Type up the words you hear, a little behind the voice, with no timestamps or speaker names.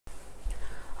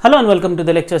Hello and welcome to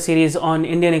the lecture series on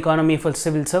Indian economy for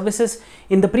civil services.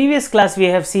 In the previous class, we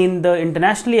have seen the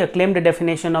internationally acclaimed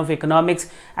definition of economics,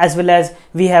 as well as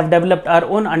we have developed our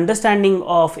own understanding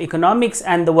of economics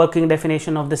and the working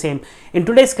definition of the same. In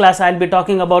today's class, I'll be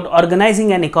talking about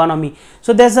organizing an economy.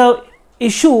 So there's a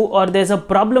issue or there's a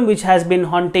problem which has been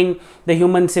haunting the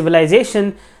human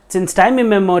civilization since time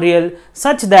immemorial,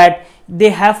 such that they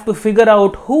have to figure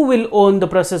out who will own the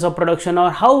process of production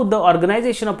or how the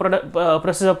organization of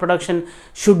process of production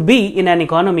should be in an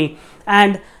economy.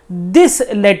 And this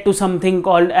led to something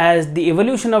called as the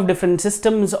evolution of different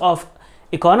systems of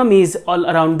economies all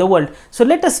around the world. So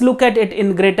let us look at it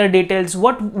in greater details.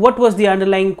 What was the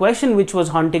underlying question which was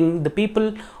haunting the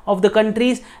people of the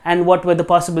countries, and what were the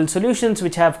possible solutions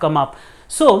which have come up.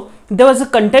 So there was a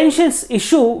contentious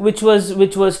issue which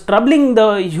was troubling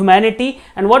the humanity.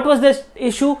 And what was this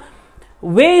issue?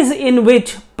 Ways in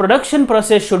which production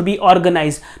process should be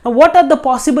organized. Now, what are the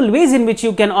possible ways in which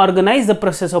you can organize the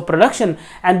process of production?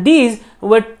 And these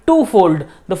were twofold.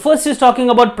 The first is talking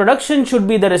about production should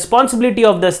be the responsibility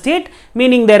of the state,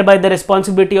 meaning thereby the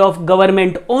responsibility of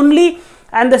government only.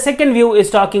 And the second view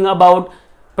is talking about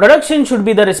production should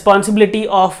be the responsibility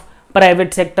of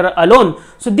private sector alone.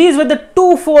 So these were the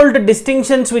twofold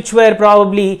distinctions which were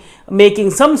probably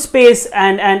making some space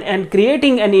and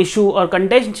creating an issue or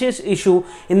contentious issue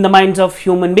in the minds of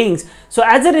human beings. So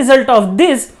as a result of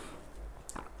this,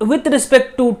 with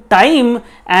respect to time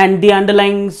and the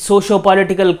underlying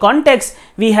socio-political context,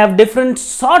 we have different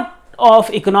sort of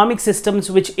economic systems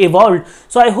which evolved.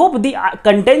 So I hope the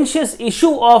contentious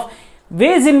issue of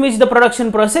ways in which the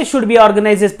production process should be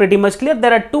organized is pretty much clear.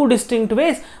 There are two distinct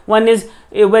ways. One is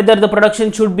whether the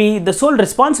production should be the sole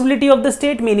responsibility of the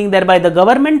state, meaning thereby the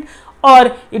government,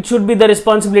 or it should be the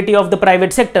responsibility of the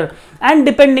private sector. And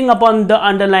depending upon the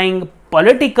underlying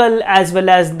political as well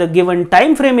as the given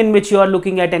time frame in which you are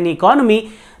looking at an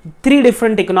economy, three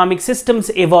different economic systems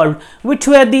evolved. Which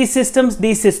were these systems?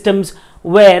 These systems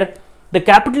were the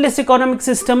capitalist economic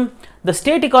system, the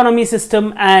state economy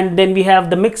system, and then we have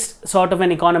the mixed sort of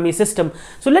an economy system.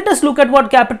 So let us look at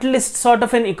what capitalist sort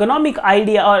of an economic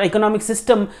idea or economic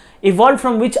system evolved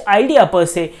from which idea per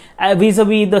se,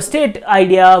 vis-a-vis the state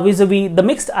idea, vis-a-vis the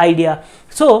mixed idea.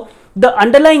 So the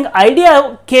underlying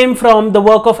idea came from the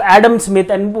work of Adam Smith,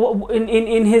 and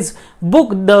in his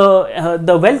book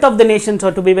the Wealth of the Nations,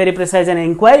 or to be very precise, an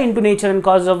inquiry into nature and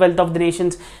causes of wealth of the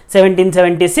nations,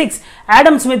 1776,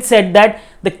 Adam Smith said that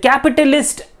the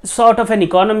capitalist sort of an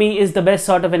economy is the best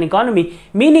sort of an economy,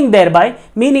 meaning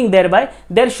thereby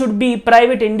there should be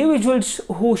private individuals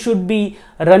who should be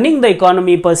running the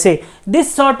economy per se.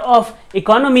 This sort of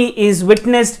economy is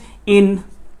witnessed in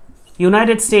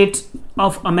United States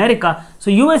of America.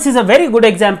 So US is a very good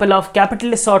example of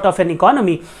capitalist sort of an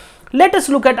economy. Let us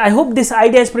look at, I hope this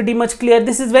idea is pretty much clear.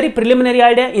 This is very preliminary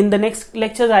idea. In the next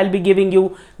lectures, I'll be giving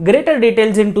you greater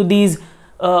details into these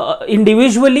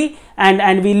individually,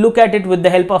 and we look at it with the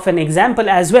help of an example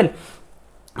as well.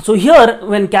 So here,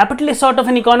 when capitalist sort of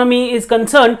an economy is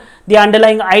concerned, the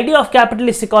underlying idea of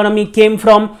capitalist economy came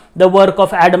from the work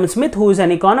of Adam Smith, who is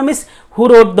an economist, who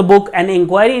wrote the book An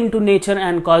Inquiry into Nature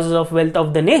and Causes of Wealth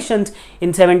of the Nations in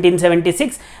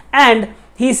 1776, and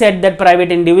he said that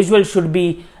private individuals should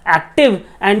be active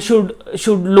and should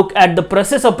look at the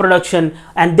process of production,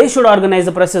 and they should organize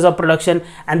the process of production,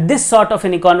 and this sort of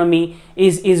an economy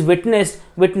is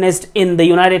witnessed in the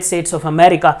United States of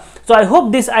America. So I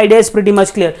hope this idea is pretty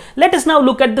much clear. Let us now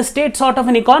look at the state sort of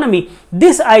an economy.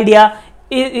 This idea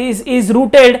is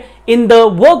rooted in the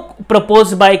work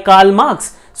proposed by Karl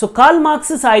Marx. So Karl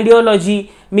Marx's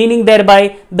ideology, meaning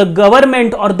thereby the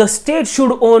government or the state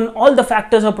should own all the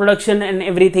factors of production and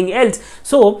everything else.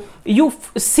 So you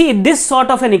see this sort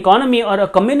of an economy or a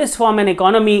communist form an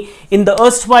economy in the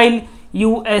erstwhile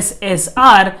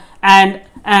USSR,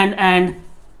 and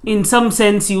in some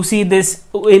sense you see this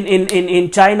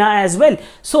in China as well.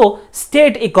 So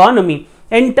state economy,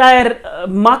 entire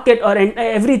market or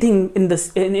everything in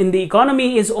the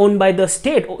economy is owned by the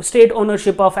state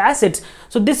ownership of assets.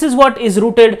 So this is what is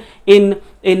rooted in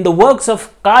the works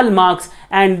of Karl Marx,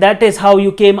 and that is how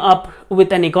you came up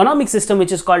with an economic system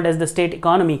which is called as the state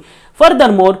economy.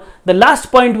 Furthermore, the last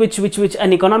point which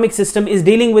an economic system is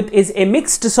dealing with is a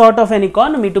mixed sort of an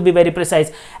economy, to be very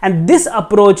precise, and this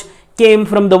approach came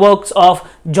from the works of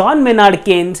John Maynard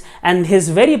Keynes and his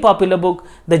very popular book,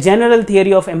 The General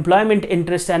Theory of Employment,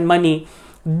 Interest and Money.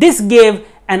 This gave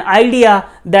an idea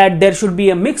that there should be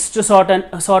a mixed sort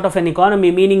of an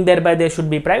economy, meaning thereby there should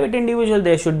be private individual,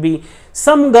 there should be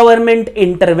some government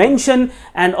intervention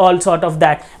and all sort of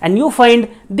that. And you find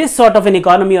this sort of an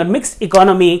economy or mixed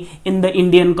economy in the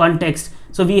Indian context.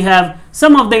 So we have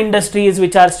some of the industries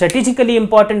which are strategically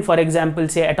important, for example,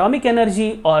 say atomic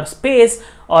energy or space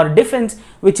or defense,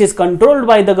 which is controlled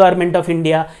by the government of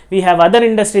India. We have other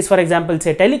industries, for example,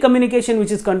 say telecommunication,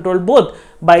 which is controlled both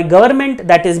by government,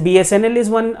 that is BSNL is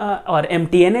one or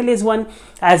MTNL is one,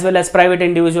 as well as private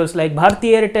individuals like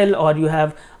Bharti Airtel, or you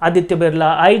have Aditya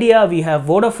Birla Idea, we have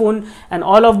Vodafone and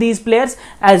all of these players,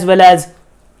 as well as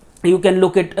you can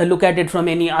look at it from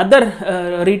any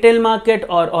other retail market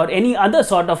or any other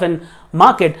sort of an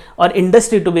market or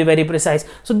industry, to be very precise.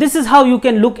 So this is how you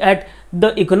can look at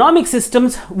the economic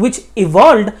systems which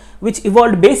evolved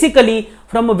basically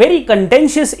from a very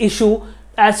contentious issue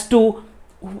as to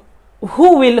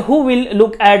who will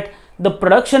look at the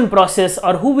production process,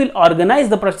 or who will organize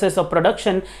the process of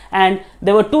production. And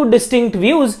there were two distinct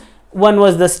views. One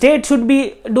was the state should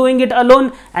be doing it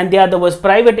alone, and the other was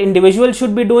private individual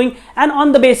should be doing. And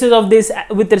on the basis of this,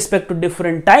 with respect to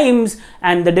different times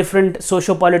and the different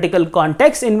socio-political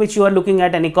context in which you are looking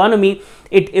at an economy,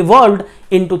 it evolved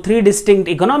into three distinct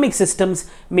economic systems,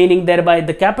 meaning thereby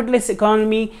the capitalist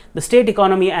economy, the state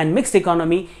economy and mixed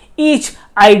economy. Each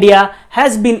idea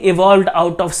has been evolved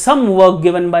out of some work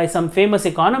given by some famous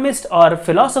economist or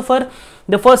philosopher.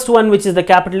 The first one, which is the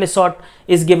capitalist sort,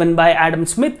 is given by Adam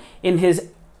Smith in his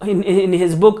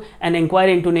book An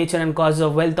Inquiry into Nature and Causes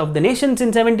of Wealth of the Nations in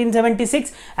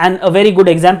 1776, and a very good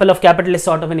example of capitalist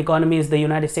sort of an economy is the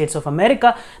United States of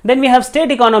America. Then we have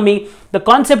state economy. The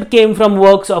concept came from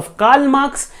works of Karl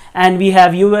Marx, and we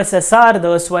have USSR, the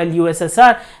erstwhile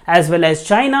USSR, as well as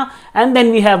China. And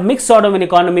then we have mixed sort of an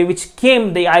economy, which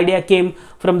the idea came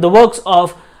from the works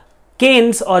of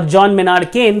Keynes, or John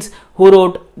Maynard Keynes, who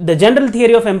wrote The General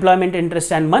Theory of Employment,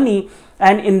 Interest and Money,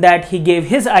 and in that he gave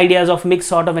his ideas of mixed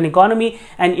sort of an economy,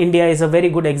 and India is a very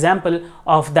good example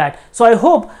of that. So I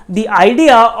hope the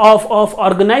idea of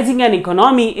organizing an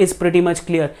economy is pretty much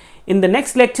clear. In the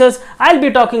next lectures, I'll be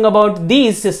talking about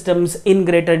these systems in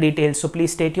greater detail. So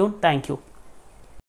please stay tuned. Thank you.